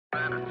The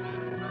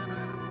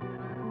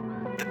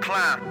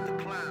climb.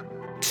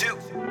 Two.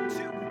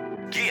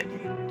 Yeah.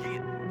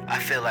 I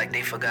feel like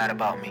they forgot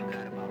about me.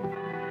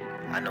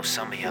 I know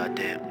some of y'all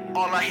did.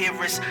 All I hear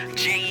is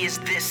J is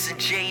this and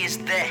J is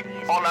that.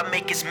 All I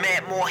make is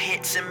mad more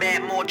hits and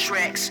mad more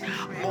tracks.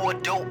 More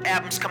dope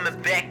albums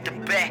coming back to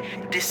back.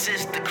 This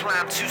is the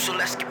climb too, so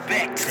let's get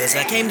back to Cause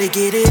that. I came to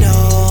get it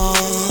all.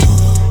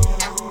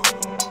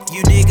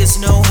 You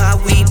niggas know how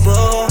we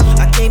ball.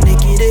 I came to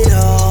get it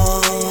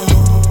all.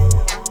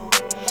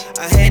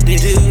 I had to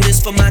do this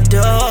for my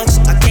dogs.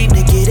 I came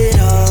to get it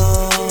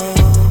all.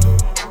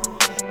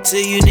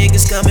 Till you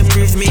niggas come and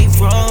prove me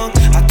wrong.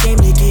 I came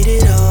to get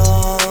it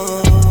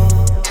all.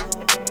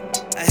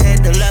 I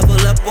had to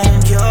level up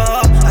on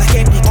y'all. I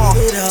came to get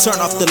it all. Turn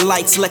off the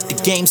lights, let the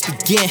games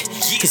begin.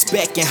 Cause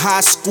back in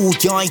high school,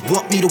 y'all ain't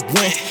want me to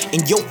win.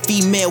 And your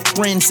female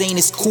friends ain't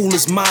as cool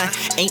as mine.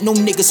 Ain't no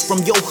niggas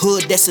from your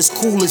hood that's as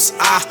cool as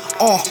I.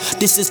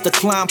 This is the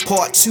climb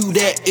part 2,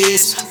 that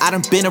is. I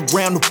done been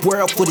around the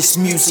world for this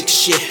music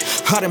shit.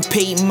 I done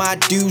paid my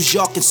dues,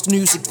 y'all can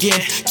snooze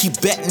again. Keep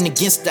betting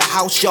against the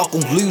house, y'all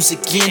gon' lose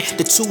again.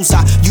 The tools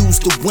I use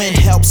to win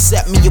help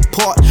set me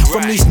apart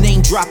from these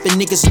name dropping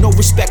niggas. No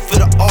respect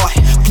for the art.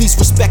 Please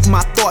respect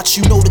my thoughts,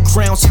 you know the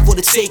crown's for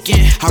the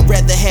taking. I'd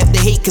rather have the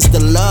hate cause the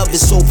love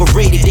is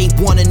overrated. They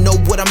wanna know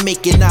what I'm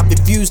making, I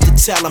refuse to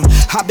tell them.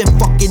 I've been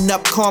fucking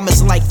up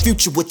commas like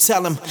Future would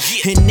tell them.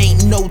 And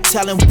ain't no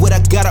telling what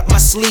I got up my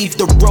sleeve.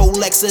 The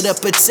Rolex of the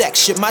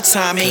protection, my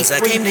time ain't Cause I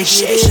free. came to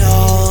get it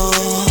all.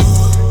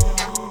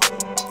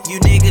 You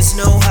niggas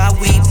know how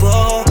we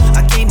ball.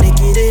 I came to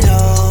get it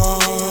all.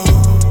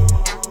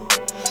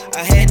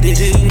 I had to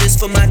do this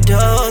for my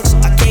dogs.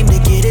 I came to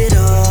get it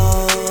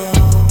all.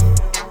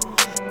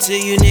 Till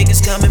you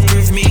niggas come and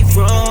prove me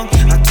wrong.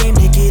 I came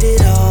to get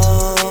it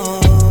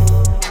all.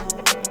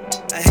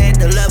 I had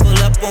to level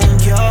up on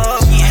y'all.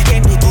 I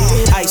came to get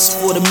it all.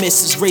 Ice for the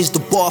misses, raise the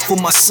bar for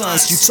my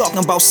sons. You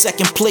talking about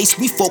second place,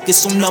 we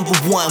focus on number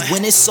 1.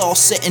 When it's all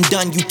said and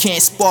done, you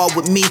can't spar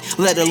with me,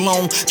 let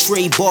alone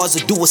trade bars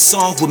or do a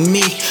song with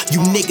me.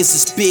 You niggas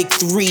is big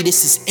 3,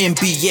 this is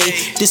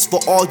NBA. This for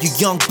all you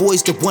young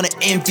boys that wanna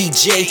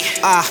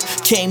MVJ. I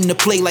came to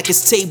play like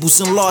it's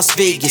tables in Las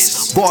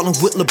Vegas. Ballin'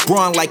 with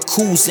LeBron like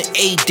Kuz and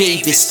A.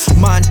 Davis.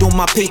 Mind on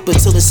my paper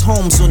till it's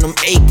homes on them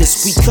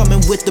acres. We coming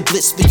with the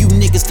blitz for you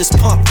niggas that's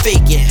pump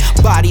faking.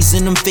 Bodies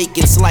in them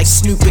vacants like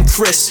Snoop and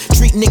Chris.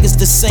 Treat niggas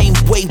the same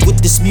way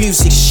with this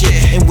music shit.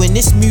 And when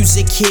this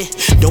music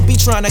hit, don't be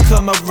trying to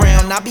come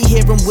around. I be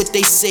hearing what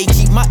they say,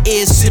 keep my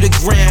ears to the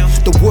ground.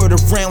 The word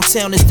around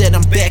town is that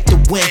I'm back to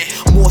win.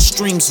 More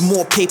streams,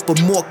 more paper,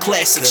 more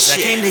classic Cause shit.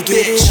 I came to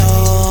get it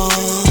all.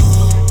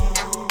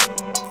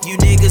 You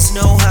niggas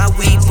know how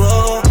we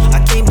ball.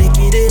 I came to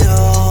get it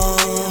all.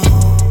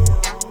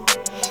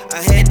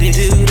 I had to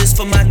do this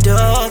for my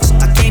dogs.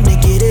 I came to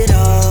get it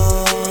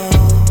all.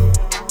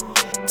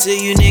 Till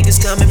you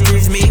niggas come and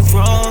prove me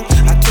wrong.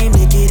 I came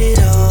to get it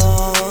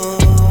all.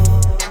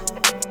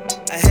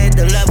 I had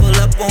to level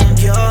up on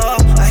y'all.